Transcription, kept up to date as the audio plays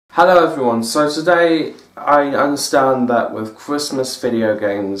Hello everyone, so today I understand that with Christmas video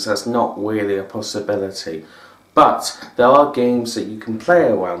games that's not really a possibility, but there are games that you can play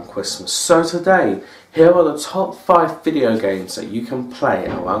around Christmas. So today, here are the top 5 video games that you can play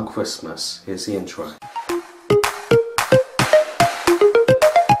around Christmas. Here's the intro.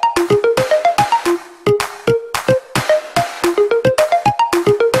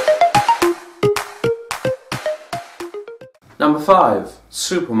 Number 5,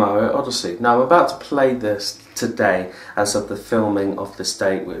 Super Mario Odyssey. Now I'm about to play this today as of the filming of this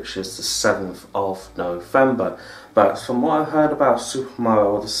date, which is the 7th of November. But from what I've heard about Super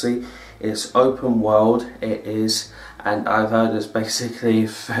Mario Odyssey, it's open world, it is, and I've heard it's basically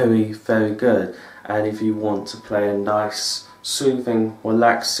very good. And if you want to play a nice, soothing,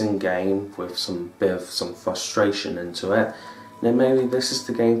 relaxing game with some frustration into it, then maybe this is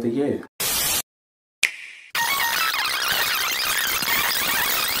the game for you.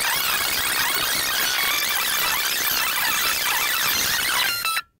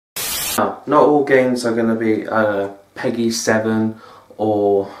 Not all games are going to be Peggy 7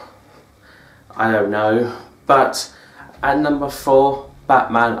 or I don't know, but at number 4,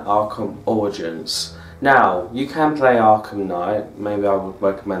 Batman Arkham Origins. Now, you can play Arkham Knight, maybe I would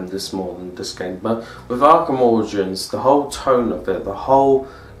recommend this more than this game, but with Arkham Origins, the whole tone of it, the whole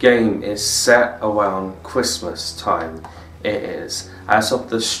game is set around Christmas time. It is. As of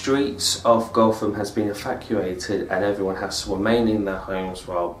the streets of Gotham has been evacuated and everyone has to remain in their homes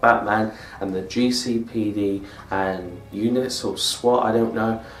while Batman and the GCPD and units or SWAT, I don't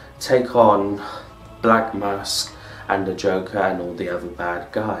know, take on Black Mask and the Joker and all the other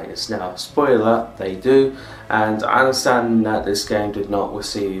bad guys. Now, spoiler, they do, and I understand that this game did not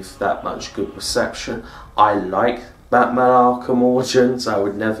receive that much good reception. I like Batman Arkham Origins, I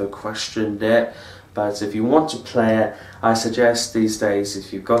would never question it. But if you want to play it, I suggest these days,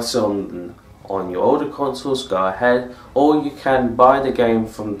 if you've got it on your older consoles, go ahead. Or you can buy the game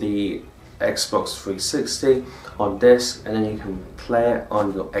from the Xbox 360 on disc, and then you can play it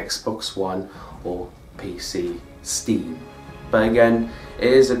on your Xbox One or PC Steam. But again,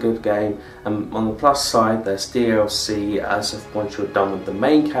 it is a good game, and on the plus side, there's DLC as of once you're done with the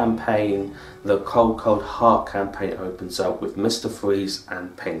main campaign. The Cold Heart campaign opens up with Mr. Freeze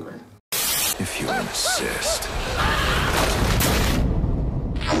and Penguin. If you insist.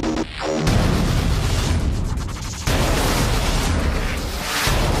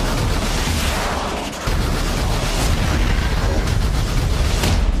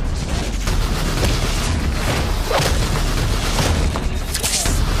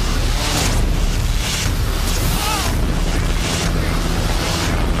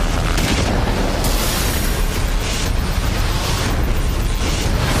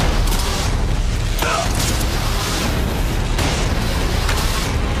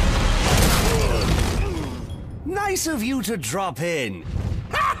 Nice of you to drop in.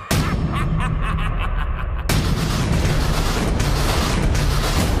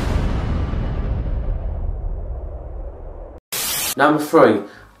 Number 3,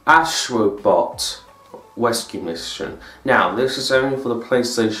 Astrobot Rescue Mission. Now, this is only for the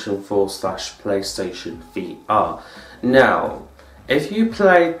PlayStation 4/PlayStation VR. Now, if you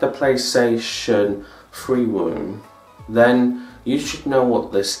played the PlayStation 3 room, then you should know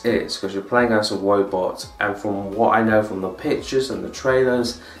what this is, because you're playing as a robot, and from what I know from the pictures and the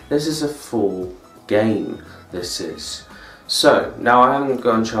trailers, this is a full game, this is. So, now I haven't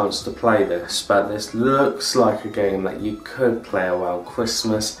got a chance to play this, but this looks like a game that you could play around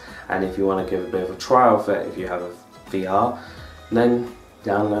Christmas, and if you want to give a bit of a trial of it, if you have a VR, then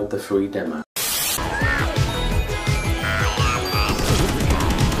download the free demo.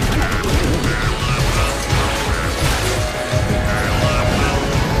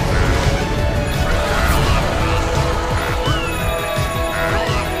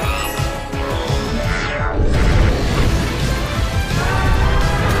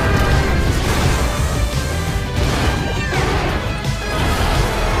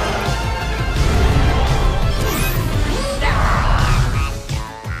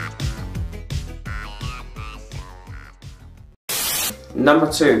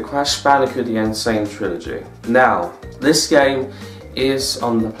 Number 2, Crash Bandicoot The Insane Trilogy. Now, this game is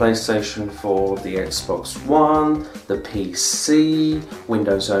on the PlayStation 4, the Xbox One, the PC,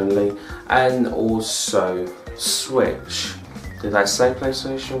 Windows only, and also Switch. Did I say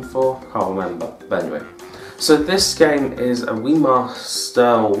PlayStation 4? Can't remember, but anyway. So this game is a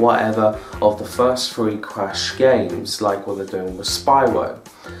remaster or whatever of the first 3 Crash games, like what they're doing with Spyro.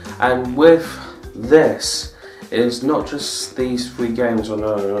 And with this, is not just these 3 games,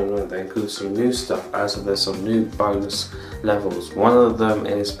 no, they include some new stuff, as there's some new bonus levels. One of them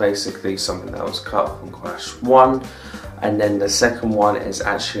is basically something that was cut from Crash 1, and then the second one is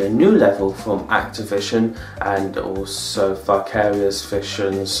actually a new level from Activision, and also vicarious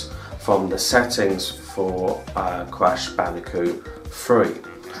visions from the settings for Crash Bandicoot 3.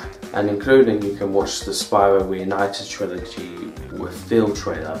 And including, you can watch the Spyro Reunited trilogy with field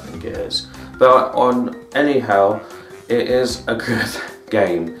trailer, I think it is. But anyhow, it is a good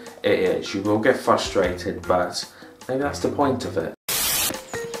game. It is. You will get frustrated, but maybe that's the point of it.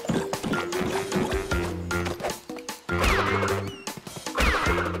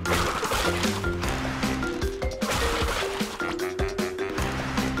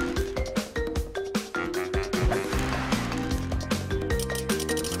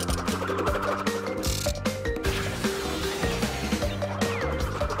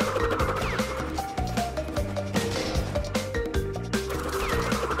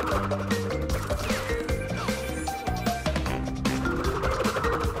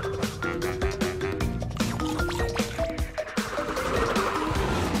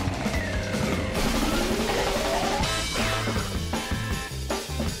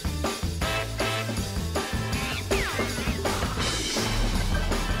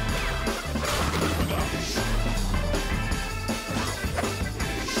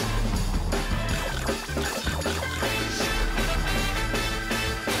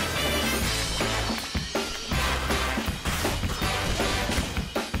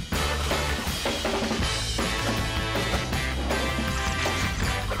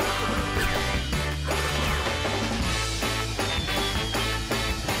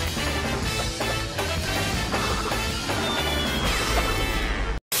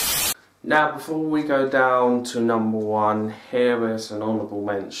 Now, before we go down to number 1, here is an honourable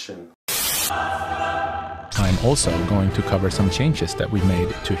mention. I'm also going to cover some changes that we made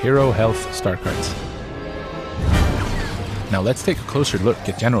to Hero Health star cards. Now let's take a closer look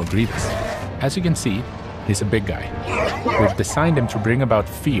at General Grievous. As you can see, he's a big guy. We've designed him to bring about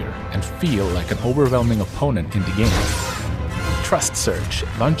fear and feel like an overwhelming opponent in the game. Thrust Surge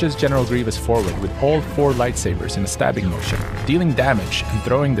launches General Grievous forward with all 4 lightsabers in a stabbing motion, dealing damage and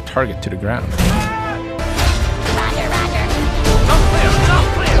throwing the target to the ground. Roger, roger.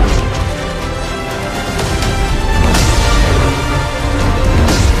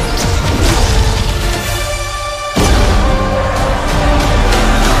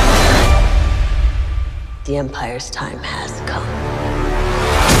 The Empire's time has come.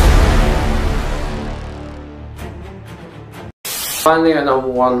 Finally, at number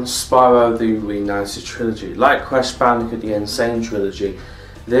 1, Spyro the Reunited trilogy. Like Crash Bandicoot the Insane trilogy,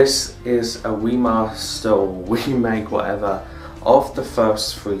 this is a remaster or remake, whatever, of the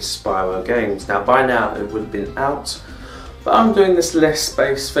first 3 Spyro games. Now, by now it would have been out, but I'm doing this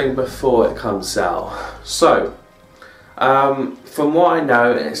list-based thing before it comes out. So, from what I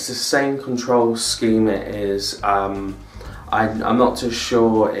know, it's the same control scheme it is. I'm not too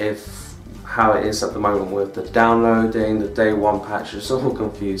sure how it is at the moment with the downloading, the day 1 patch. It's all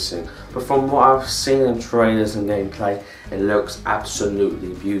confusing. But from what I've seen in trailers and gameplay, it looks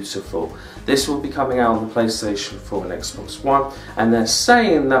absolutely beautiful. This will be coming out on the PlayStation 4 and Xbox One, and they're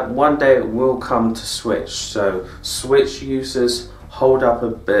saying that one day it will come to Switch. So Switch users, hold up a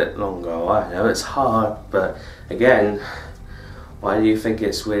bit longer. I know it's hard, but again, why do you think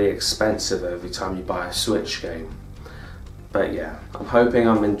it's really expensive every time you buy a Switch game? But yeah, I'm hoping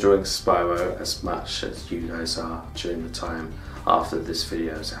I'm enjoying Spyro as much as you guys are during the time after this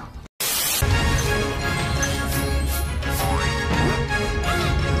video is out.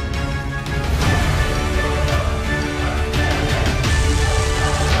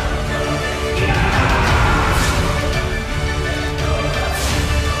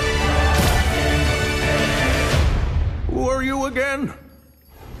 Who are you again?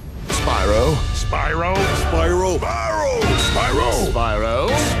 Spyro. Spyro. Spyro. Spyro. Spyro. Spyro.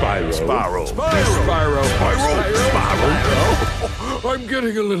 Spyro. Spyro. Spyro. Spyro. Spyro. I'm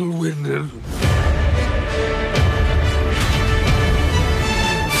getting a little winded.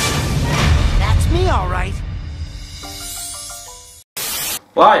 That's me, all right.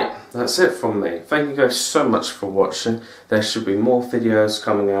 Right, that's it from me. Thank you guys so much for watching. There should be more videos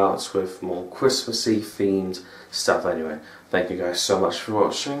coming out with more Christmassy themed stuff anyway. Thank you guys so much for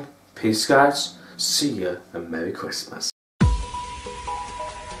watching. Peace guys, see ya and Merry Christmas.